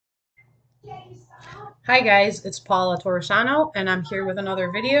Hi guys, it's Paula Torisano and I'm here with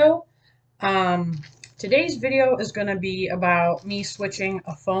another video. Um, Today's video is going to be about me switching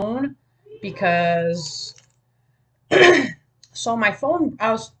a phone because my phone,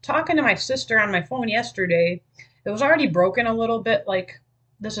 I was talking to my sister on my phone yesterday. It was already broken a little bit, like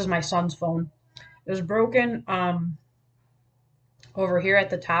this is my son's phone. It was broken over here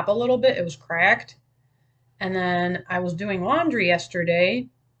at the top a little bit. It was cracked. And then I was doing laundry yesterday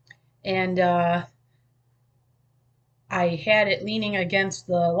and I had it leaning against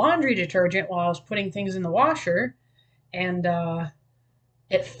the laundry detergent while I was putting things in the washer, and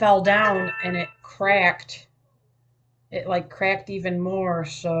it fell down and it cracked. It like cracked even more,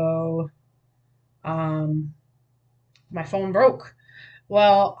 so um, my phone broke.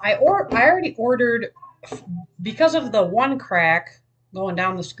 Well, I already ordered because of the one crack going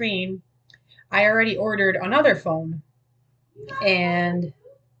down the screen. I already ordered another phone, and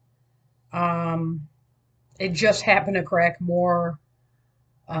um, it just happened to crack more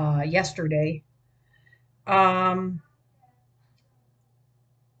yesterday. Um,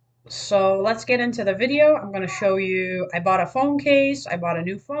 So let's get into the video. I'm going to show you, I bought a phone case, I bought a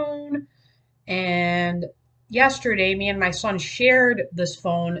new phone, and yesterday me and my son shared this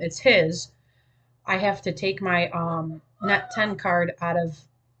phone. It's his. I have to take my Net 10 card out of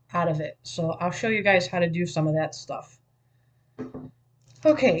it. So I'll show you guys how to do some of that stuff.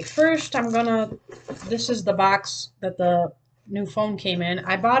 Okay, first this is the box that the new phone came in.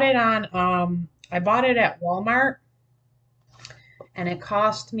 I bought it at Walmart and it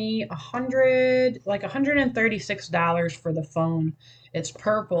cost me $136 for the phone. It's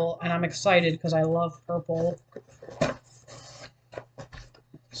purple, and I'm excited because I love purple.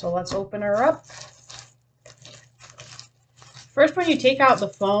 So let's open her up. First, when you take out the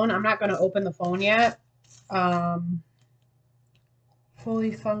phone, I'm not going to open the phone yet. Um,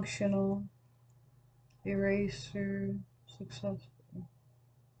 Fully functional eraser successful.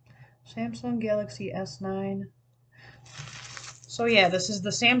 Samsung Galaxy S9. So yeah, this is the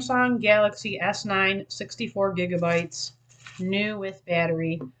Samsung Galaxy S9, 64 gigabytes, new with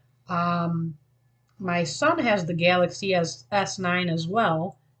battery. Um, My son has the Galaxy S9 as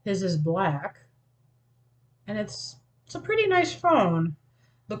well. His is black, and it's a pretty nice phone.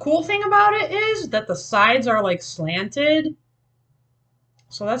 The cool thing about it is that the sides are like slanted,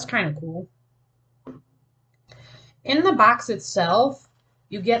 so that's kind of cool. In the box itself,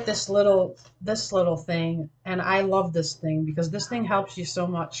 you get this little thing, and I love this thing because this thing helps you so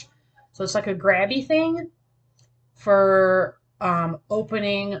much. So it's like a grabby thing for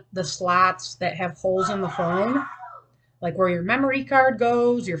opening the slots that have holes in the phone, like where your memory card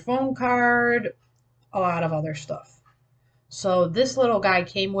goes, your phone card, a lot of other stuff. So this little guy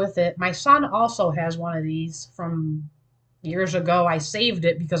came with it. My son also has one of these from years ago. I saved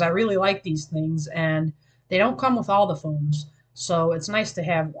it because I really like these things, and they don't come with all the phones. So it's nice to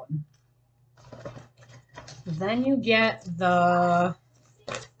have one. Then you get the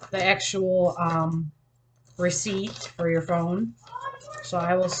actual receipt for your phone. So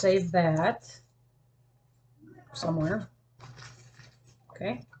I will save that somewhere.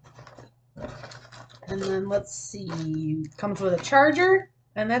 Okay. And then let's see, comes with a charger,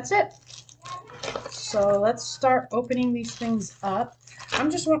 and that's it. So let's start opening these things up.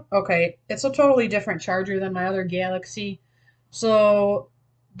 Okay, it's a totally different charger than my other Galaxy. So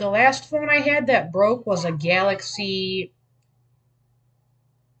the last phone I had that broke was a Galaxy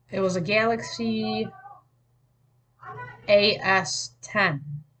AS10.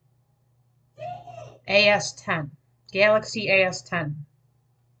 AS10. Galaxy AS10.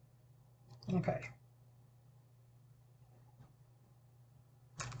 Okay.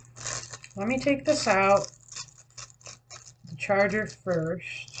 Let me take this out. The charger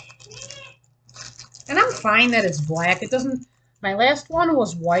first. And I'm fine that it's black. It doesn't. My last one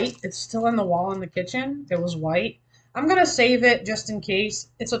was white. It's still in the wall in the kitchen. It was white. I'm gonna save it just in case.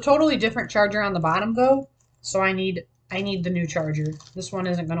 It's a totally different charger on the bottom though, so I need the new charger. This one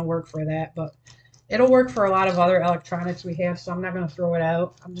isn't gonna work for that, but it'll work for a lot of other electronics we have, so I'm not gonna throw it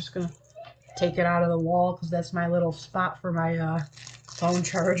out. I'm just gonna take it out of the wall because that's my little spot for my phone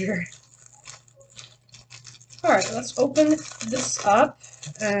charger. All right, let's open this up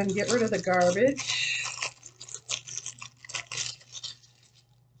and get rid of the garbage.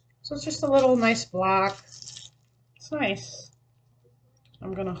 So it's just a little nice block. It's nice.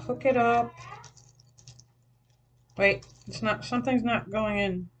 I'm gonna hook it up. Wait, something's not going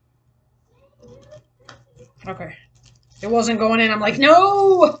in. Okay. It wasn't going in. I'm like,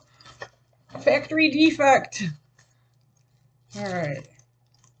 no! Factory defect. Alright.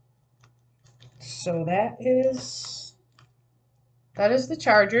 So that is the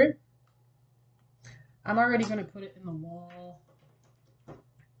charger. I'm already going to put it in the wall.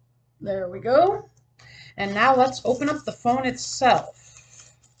 There we go. And now let's open up the phone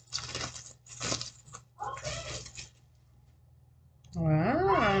itself.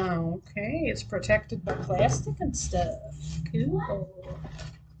 Wow, okay, it's protected by plastic and stuff. Cool.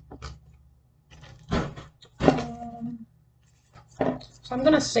 So I'm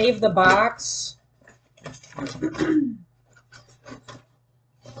gonna save the box. And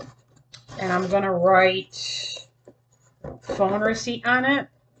I'm gonna write phone receipt on it.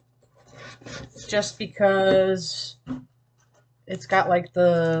 Just because it's got like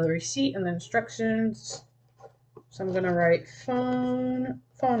the receipt and the instructions. So I'm gonna write phone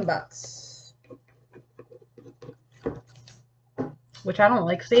box. Which I don't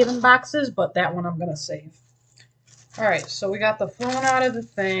like saving boxes, but that one I'm gonna save. Alright, so we got the phone out of the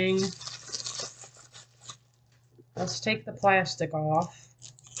thing. Let's take the plastic off.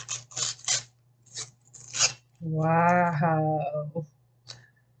 Wow.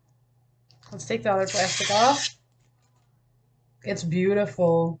 Let's take the other plastic off. It's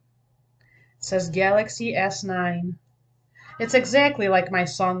beautiful. It says Galaxy S9. It's exactly like my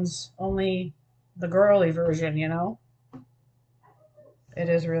son's, only the girly version, you know? It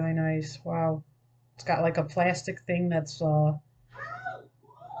is really nice. Wow. It's got like a plastic thing that's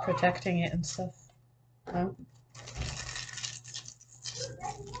protecting it and stuff. Huh?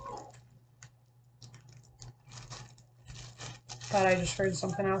 Thought I just heard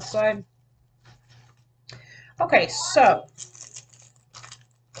something outside. Okay, so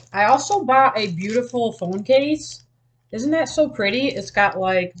I also bought a beautiful phone case. Isn't that so pretty? It's got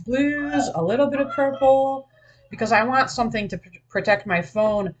like blues, a little bit of purple, because I want something to protect my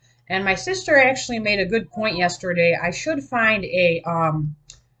phone. And my sister actually made a good point yesterday. I should find a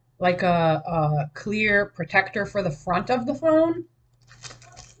like a clear protector for the front of the phone.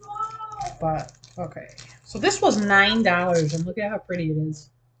 But okay. So this was $9 and look at how pretty it is.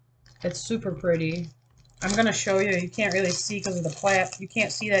 It's super pretty. I'm gonna show you. You can't really see because of the you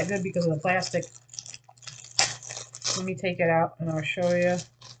can't see that good because of the plastic. Let me take it out and I'll show you.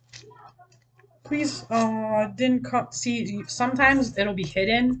 Please, didn't see. Sometimes it'll be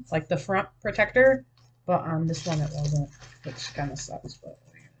hidden, like the front protector, but on this one it wasn't, which kind of sucks. But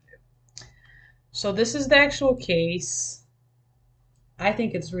what are you gonna do? So this is the actual case. I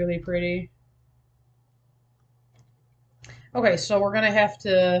think it's really pretty. Okay, so we're gonna have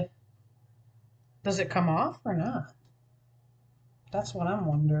to. Does it come off or not? That's what I'm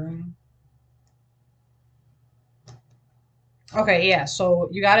wondering. Okay, yeah, so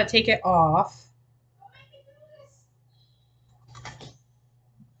you got to take it off.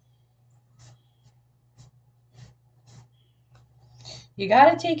 You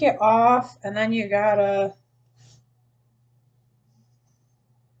got to take it off, and then you got to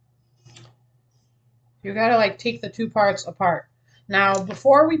like take the two parts apart. Now,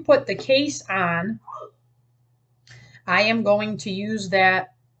 before we put the case on, I am going to use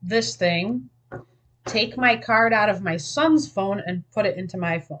this thing, take my card out of my son's phone and put it into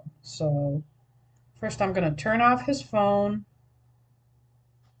my phone. So first I'm going to turn off his phone.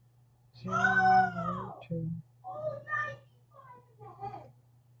 0, 2.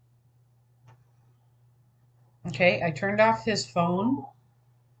 Okay, I turned off his phone.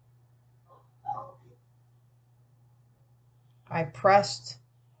 I pressed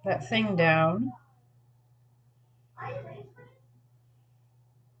that thing down.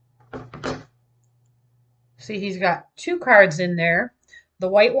 See, he's got two cards in there. The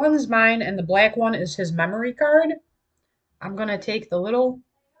white one is mine and the black one is his memory card. I'm going to take the little...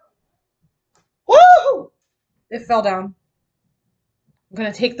 Woo! It fell down. I'm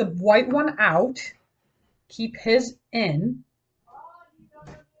going to take the white one out. Keep his in.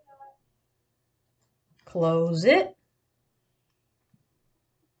 Close it.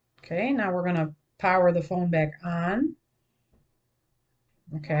 Okay, now we're going to power the phone back on.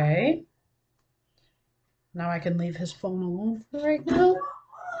 Okay. Now I can leave his phone alone for right now.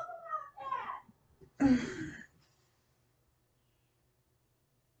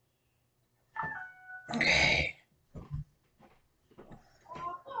 Okay.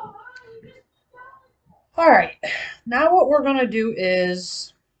 All right. Now what we're going to do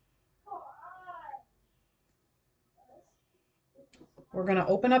is we're going to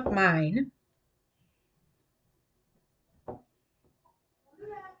open up mine.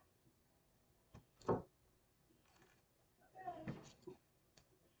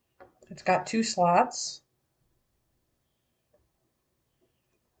 It's got two slots.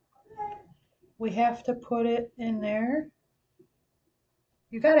 We have to put it in there.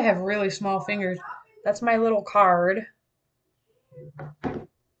 You got to have really small fingers. That's my little card.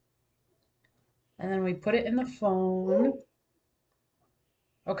 And then we put it in the phone.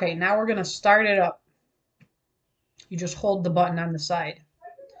 Okay, now we're going to start it up. You just hold the button on the side.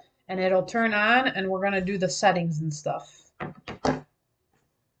 And it'll turn on, and we're going to do the settings and stuff. I'm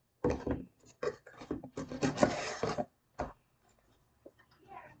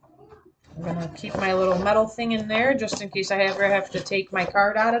going to keep my little metal thing in there just in case I ever have to take my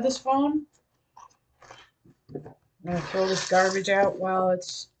card out of this phone. I'm going to throw this garbage out while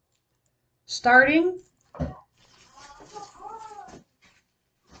it's starting.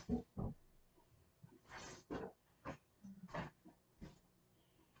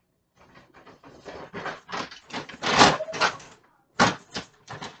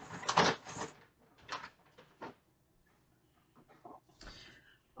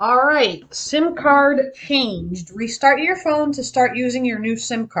 All right, SIM card changed. Restart your phone to start using your new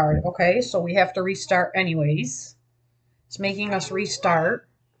SIM card. Okay, so we have to restart anyways. It's making us restart.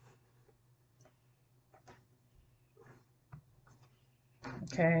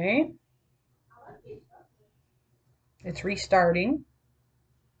 Okay. It's restarting.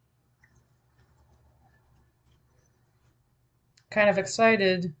 Kind of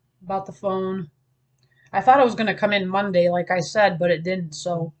excited about the phone. I thought it was going to come in Monday, like I said, but it didn't,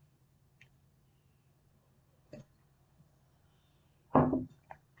 so. I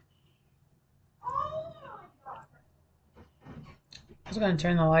was going to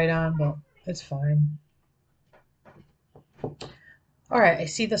turn the light on, but it's fine. All right, I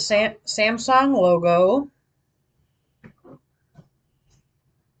see the Samsung logo.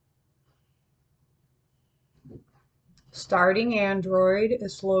 Starting Android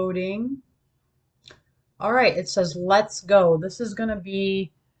is loading. All right, it says let's go. This is going to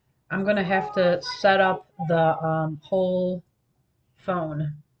be, I'm going to have to set up the whole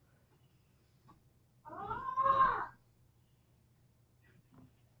phone.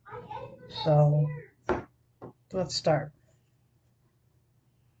 So let's start.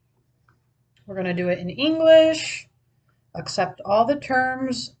 We're going to do it in English. Accept all the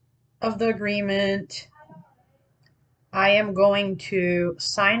terms of the agreement. I am going to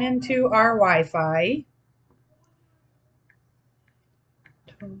sign into our Wi-Fi.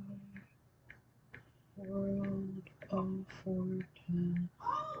 World of 410.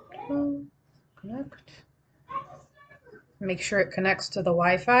 Connect. Make sure it connects to the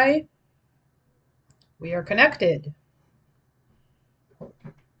Wi-Fi. We are connected.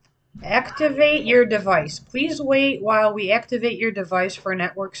 Activate your device. Please wait while we activate your device for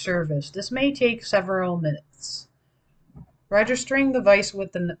network service. This may take several minutes. Registering the device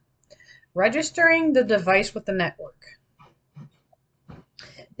with the network.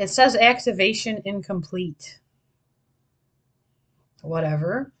 It says activation incomplete.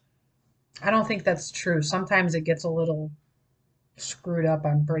 Whatever. I don't think that's true. Sometimes it gets a little screwed up,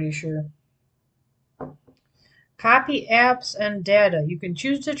 I'm pretty sure. Copy apps and data. You can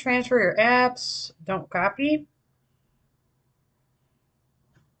choose to transfer your apps. Don't copy.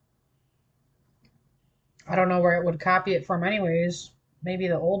 I don't know where it would copy it from anyways. Maybe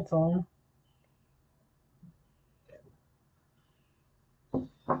the old phone.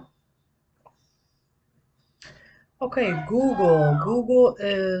 Okay, Google. Google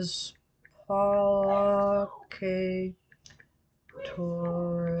is Paula K.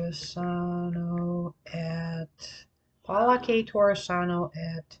 Torresano at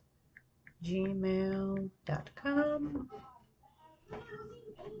gmail.com.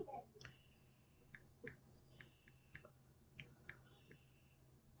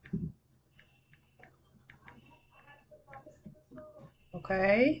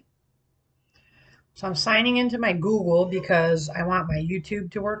 Okay. So I'm signing into my Google because I want my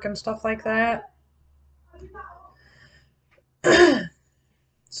YouTube to work and stuff like that.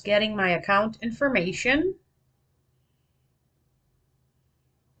 It's getting my account information.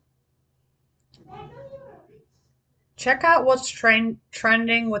 Check out what's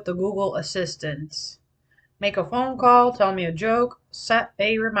trending with the Google Assistant. Make a phone call, tell me a joke, set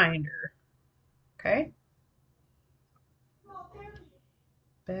a reminder. Okay?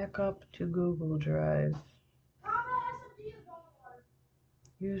 Back up to Google Drive.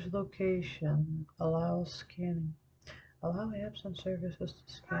 Use location. Allow scanning. Allow apps and services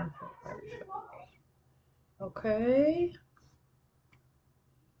to scan for virus. Okay.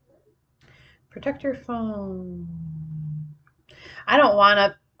 Protect your phone. I don't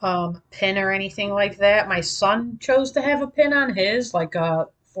want a pin or anything like that. My son chose to have a pin on his, like a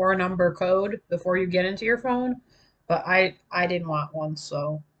 4-number code before you get into your phone, but I didn't want one,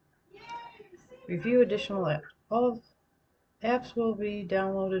 so. Review additional apps. All apps will be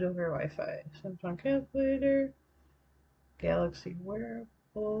downloaded over Wi-Fi. Samsung calculator, Galaxy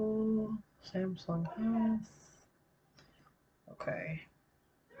wearable, Samsung Health. Okay.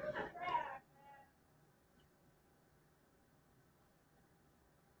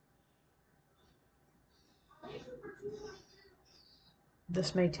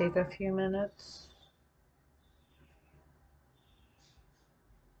 This may take a few minutes.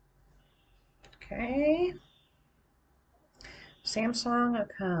 Okay. Samsung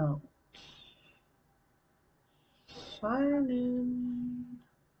account. Sign in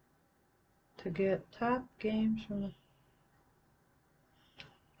to get top games from the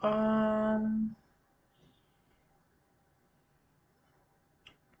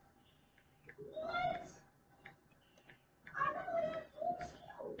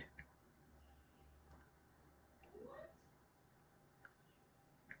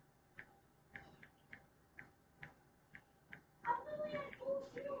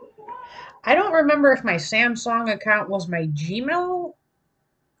I don't remember if my Samsung account was my Gmail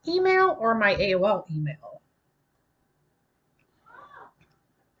email or my AOL email.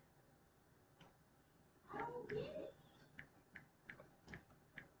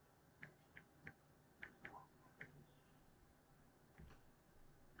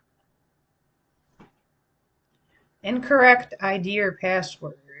 Incorrect ID or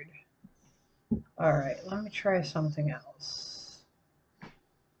password. All right, let me try something else.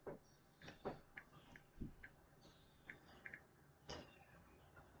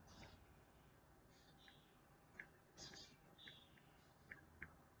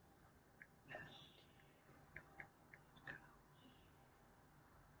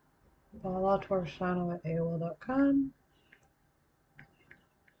 BalaTorsano@AOL.com.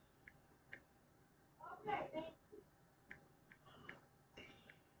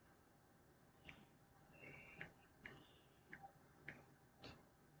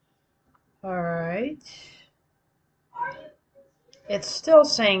 All right. It's still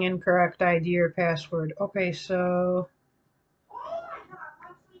saying incorrect ID or password. Okay, so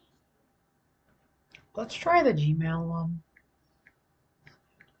let's try the Gmail one.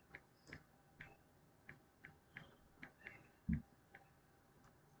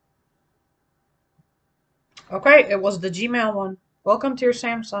 Okay, it was the Gmail one. Welcome to your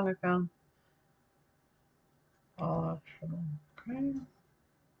Samsung account. Okay.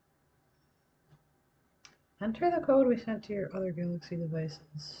 Enter the code we sent to your other Galaxy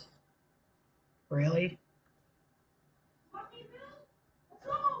devices. Really?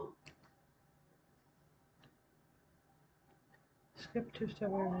 Skip two-step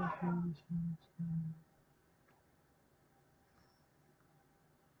verification.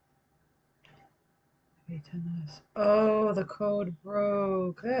 Oh, the code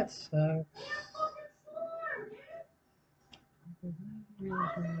broke. That sucks.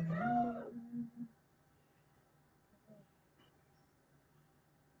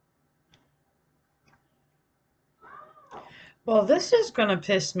 Well, this is going to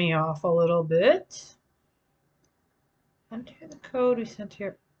piss me off a little bit. Enter the code we sent to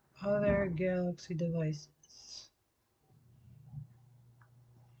your other Galaxy devices.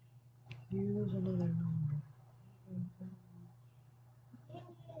 Use another number.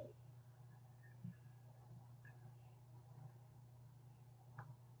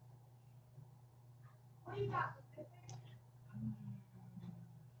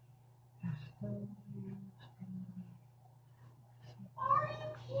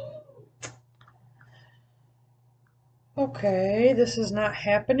 Okay, this is not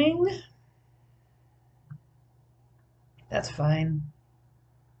happening. That's fine.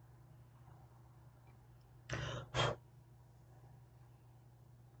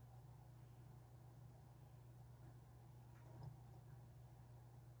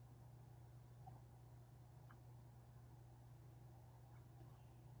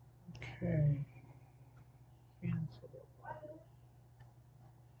 Okay. Cancel.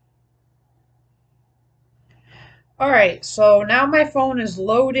 All right, so now my phone is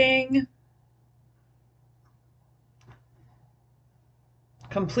loading,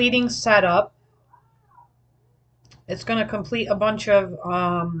 completing setup. It's going to complete a bunch of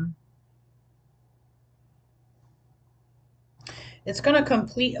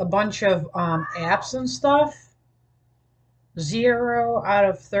apps and stuff. 0 out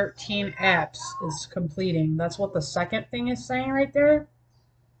of 13 apps is completing. That's what the second thing is saying right there.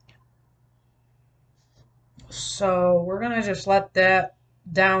 So we're gonna just let that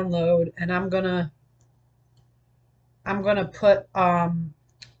download, and I'm gonna put our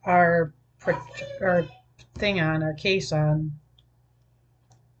our thing on, our case on.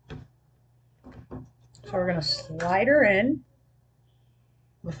 So we're gonna slide her in.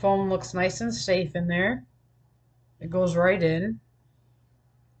 The phone looks nice and safe in there. It goes right in.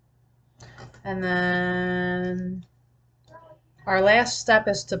 And then our last step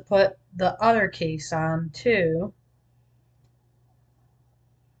is to put the other case on too.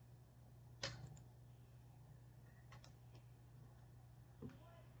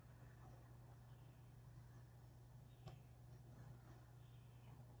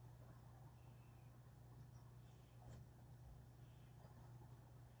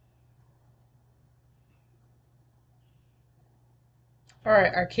 All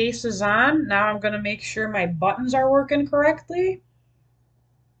right, our case is on. Now I'm going to make sure my buttons are working correctly.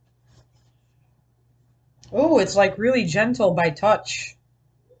 Oh, it's like really gentle by touch.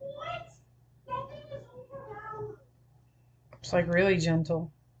 It's like really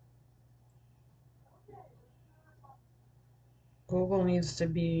gentle. Google needs to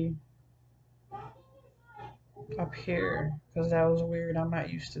be up here because that was weird. I'm not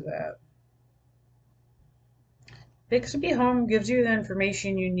used to that. Bixby Home gives you the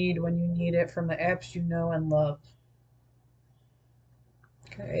information you need when you need it from the apps you know and love.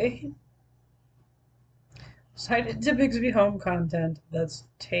 Okay. Cited to Bixby Home content that's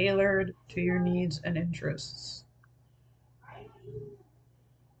tailored to your needs and interests.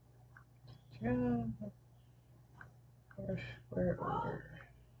 Yeah. Where over?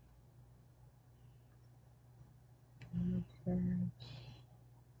 Okay.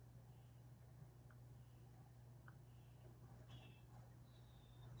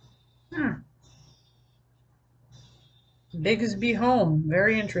 Bigsby Home.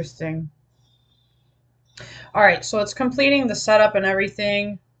 Very interesting. All right, so it's completing the setup and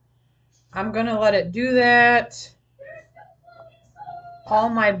everything. I'm gonna let it do that. All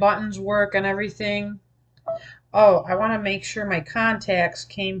my buttons work and everything. Oh, I want to make sure my contacts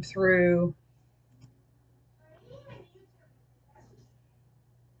came through.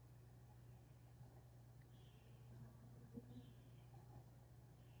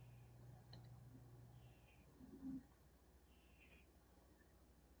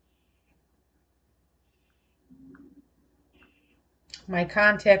 My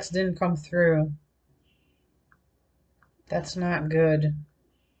contacts didn't come through. That's not good.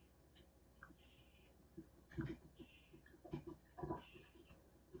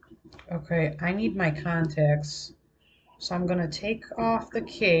 Okay, I need my contacts. So I'm gonna take off the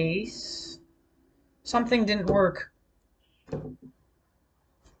case. Something didn't work.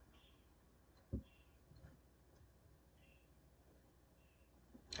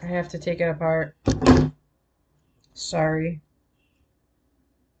 I have to take it apart. Sorry.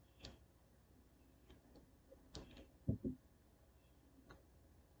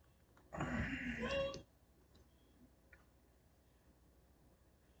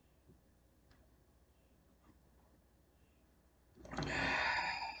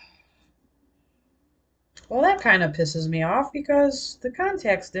 Well, that kind of pisses me off because the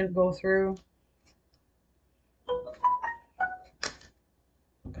contacts didn't go through.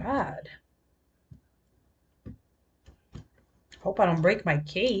 God. Hope I don't break my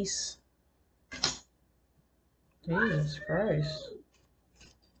case. Jesus Christ.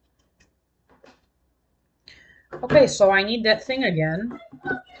 Okay, so I need that thing again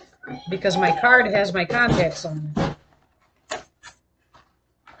because my card has my contacts on it.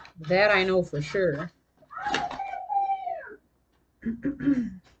 That I know for sure.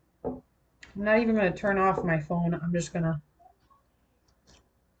 I'm not even going to turn off my phone. I'm just going to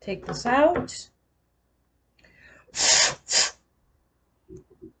take this out.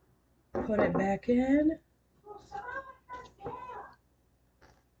 Put it back in.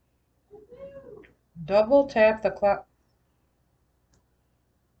 Double tap the clock.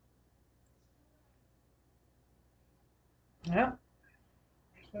 Yep.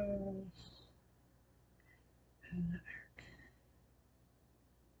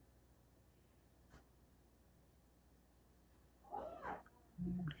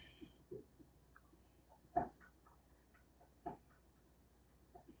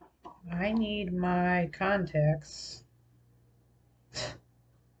 I need my contacts.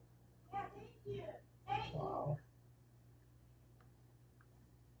 Wow.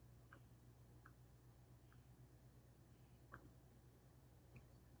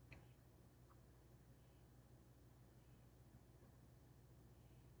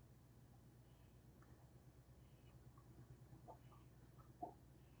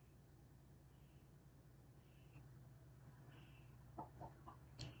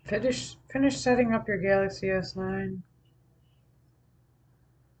 Finish setting up your Galaxy S9.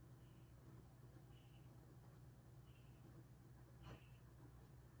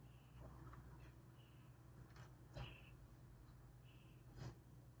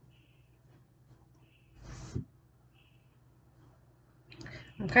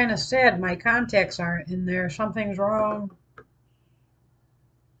 I'm kind of sad my contacts aren't in there. Something's wrong.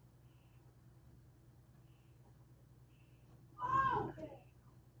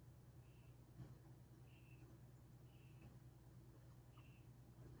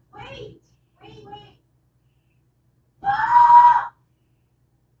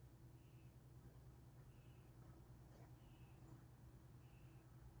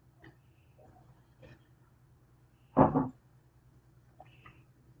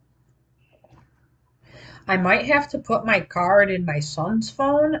 I might have to put my card in my son's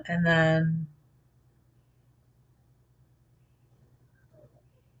phone and then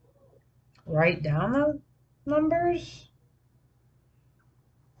write down the numbers.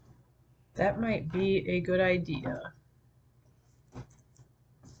 That might be a good idea.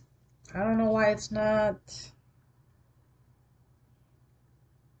 I don't know why it's not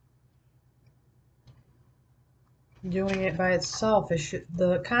doing it by itself.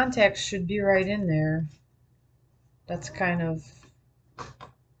 The contacts should be right in there. That's kind of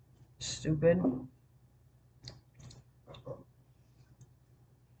stupid.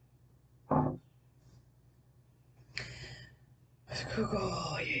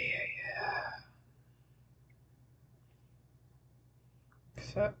 Google, yeah.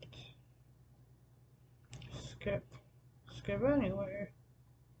 Accept. Skip anywhere.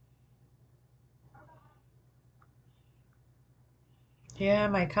 Yeah,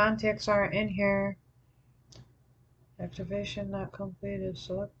 my contacts aren't in here. Activation not completed.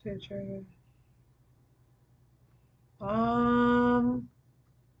 Select picture. I'm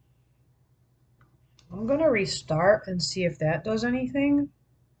gonna restart and see if that does anything.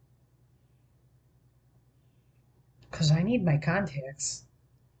 Cause I need my contacts.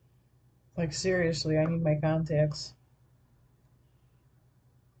 Like seriously, I need my contacts.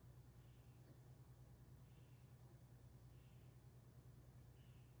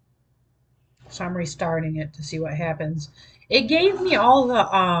 So I'm restarting it to see what happens. It gave me all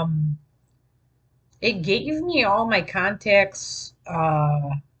my contacts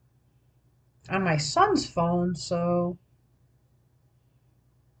on my son's phone, so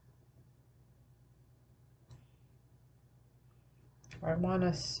I want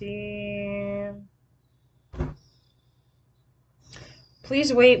to see.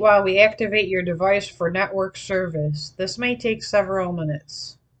 Please wait while we activate your device for network service. This may take several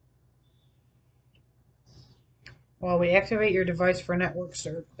minutes. While we activate your device for network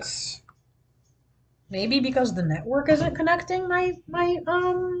service. Maybe because the network isn't connecting, my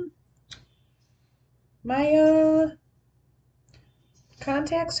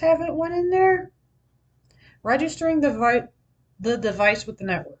contacts haven't went in there. Registering the device with the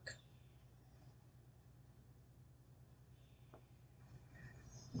network.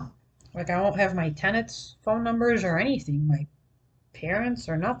 Like I won't have my tenants' phone numbers or anything, my parents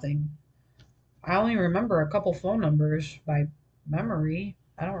or nothing. I only remember a couple phone numbers by memory.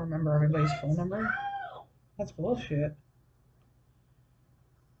 I don't remember everybody's phone number. That's bullshit.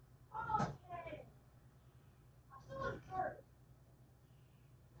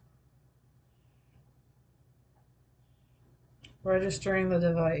 Registering the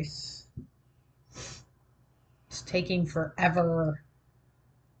device. It's taking forever.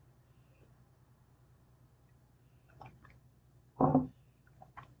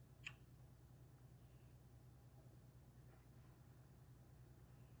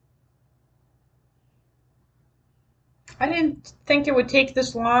 I didn't think it would take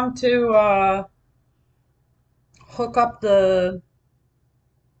this long to hook up the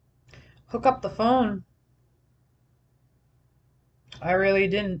phone. I really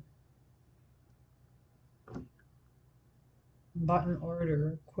didn't. Button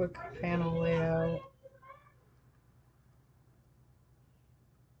order, quick panel layout.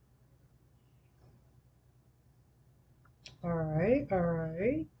 All right.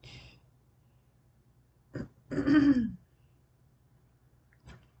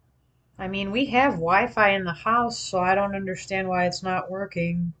 I mean, we have Wi-Fi in the house, so I don't understand why it's not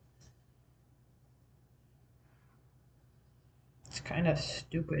working. It's kind of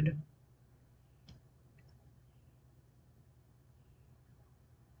stupid.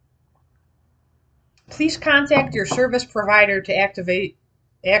 Please contact your service provider to activate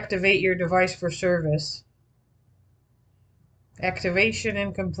your device for service. Activation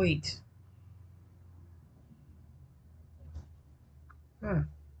incomplete. Huh.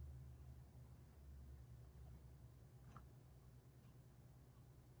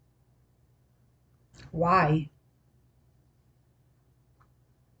 Why?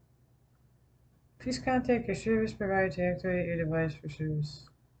 Please contact your service provider to activate your device for service.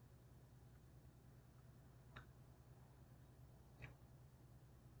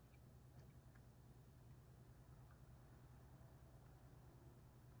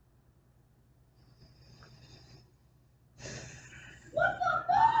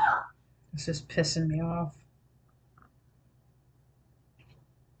 This is pissing me off.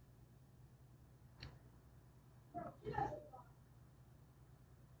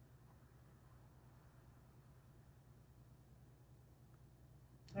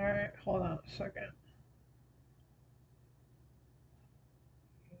 All right, hold on a second.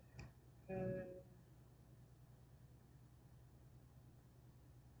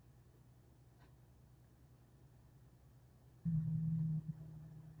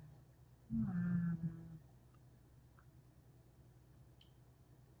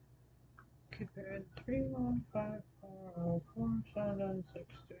 Keep it 315404760.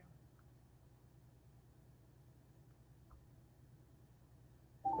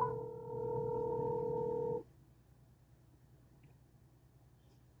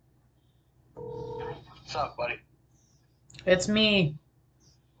 What's up, buddy? It's me.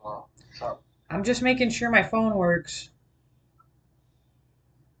 What's up? I'm just making sure my phone works.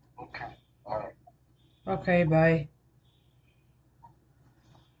 Okay. All right. Okay, bye.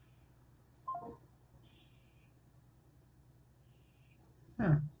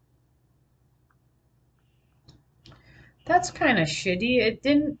 Huh. That's kind of shitty. It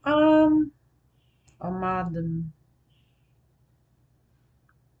didn't, Ahmad.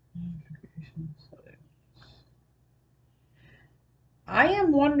 I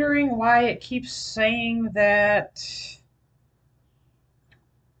am wondering why it keeps saying that.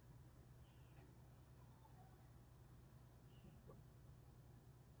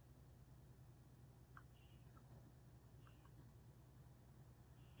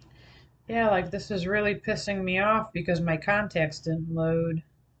 Yeah, like this is really pissing me off because my contacts didn't load.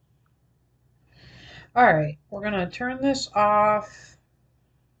 All right, we're gonna turn this off.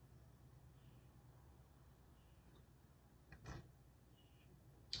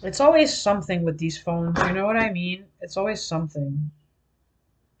 It's always something with these phones, you know what I mean? It's always something,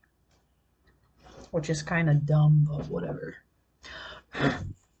 which is kind of dumb, but whatever.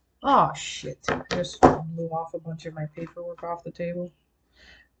 Oh shit, I just blew off a bunch of my paperwork off the table.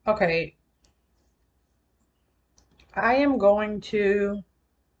 Okay, I am going to.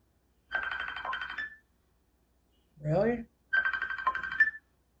 Really?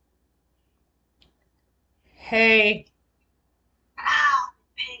 Hey. Ow,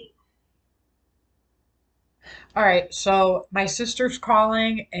 pain. All right, so my sister's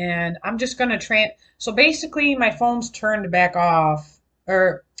calling and I'm just gonna so basically my phone's turned back off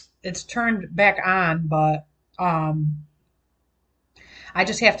or it's turned back on, but um I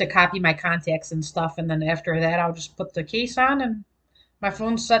just have to copy my contacts and stuff and then after that I'll just put the case on and my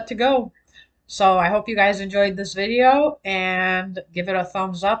phone's set to go. So I hope you guys enjoyed this video and give it a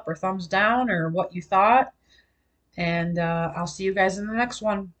thumbs up or thumbs down or what you thought. And I'll see you guys in the next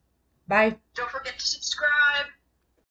one. Bye. Don't forget to subscribe.